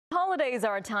Holidays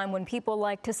are a time when people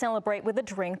like to celebrate with a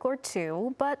drink or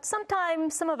two, but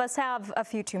sometimes some of us have a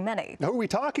few too many. Who are we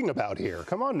talking about here?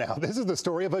 Come on now. This is the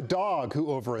story of a dog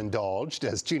who overindulged.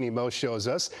 As Jeannie Moe shows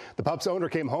us, the pup's owner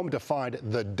came home to find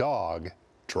the dog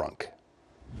drunk.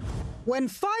 When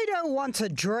Fido wants a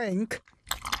drink,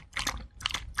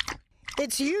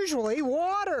 it's usually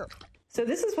water. So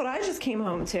this is what I just came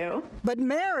home to. But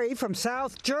Mary from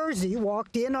South Jersey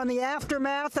walked in on the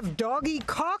aftermath of doggy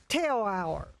cocktail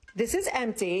hour. This is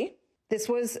empty. This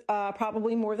was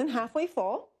probably more than halfway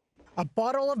full. A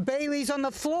bottle of Bailey's on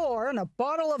the floor and a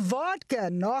bottle of vodka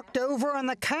knocked over on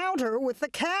the counter with the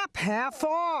cap half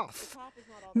off.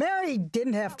 Mary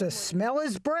didn't have to smell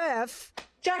his breath.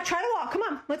 Jack, try to walk. Come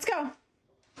on, let's go.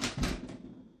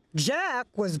 Jack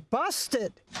was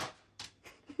busted.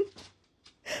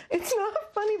 It's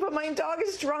not funny, but my dog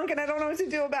is drunk and I don't know what to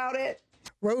do about it.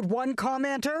 Wrote one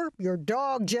commenter, your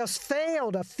dog just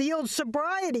failed a field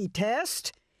sobriety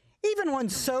test. Even when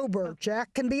sober,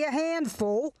 Jack can be a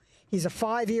handful. He's a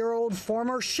 5-year-old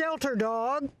former shelter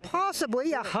dog,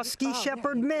 possibly a Husky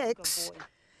Shepherd mix.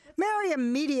 Mary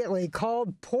immediately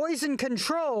called poison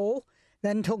control,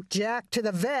 then took Jack to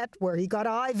the vet where he got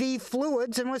IV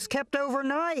fluids and was kept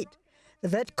overnight. The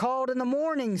vet called in the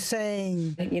morning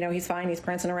saying, you know, he's fine. He's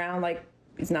prancing around like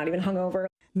he's not even hungover.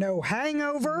 No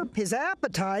hangover. His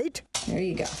appetite, there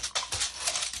you go,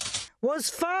 was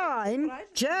fine.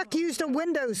 Jack used a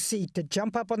window seat to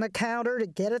jump up on the counter to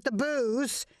get at the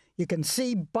booze. You can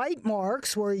see bite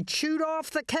marks where he chewed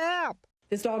off the cap.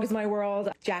 This dog is my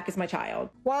world. Jack is my child.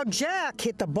 While Jack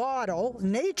hit the bottle,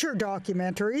 nature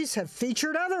documentaries have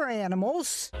featured other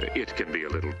animals. It can be a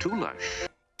little too lush.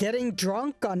 Getting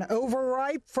drunk on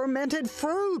overripe fermented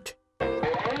fruit.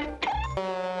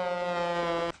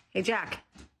 Hey, Jack.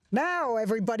 Now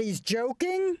everybody's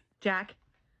joking Jack.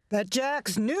 that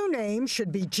Jack's new name should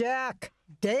be Jack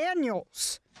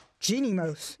Daniels. Jeannie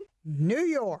Moe, New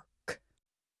York.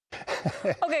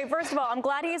 Okay, first of all, I'm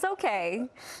glad he's okay.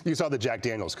 You saw the Jack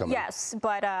Daniels coming. Yes,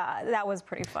 but that was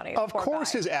pretty funny. Of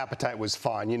course his appetite was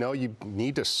fine. You know, you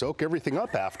need to soak everything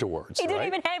up afterwards, He didn't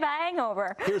even have a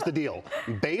hangover. Here's the deal.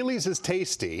 Bailey's is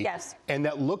tasty. Yes. And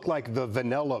that looked like the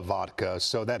vanilla vodka,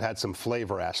 so that had some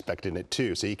flavor aspect in it,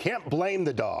 too. So you can't blame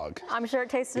the dog. I'm sure it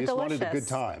tasted delicious. He just wanted a good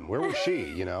time. Where was she,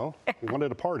 you know? He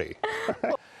wanted a party.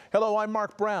 Hello, I'm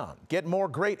Mark Brown. Get more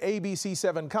great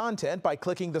ABC7 content by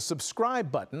clicking the subscribe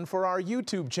button for our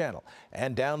YouTube channel.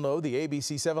 And download the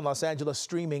ABC7 Los Angeles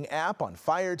streaming app on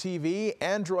Fire TV,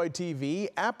 Android TV,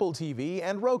 Apple TV,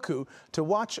 and Roku to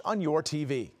watch on your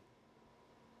TV.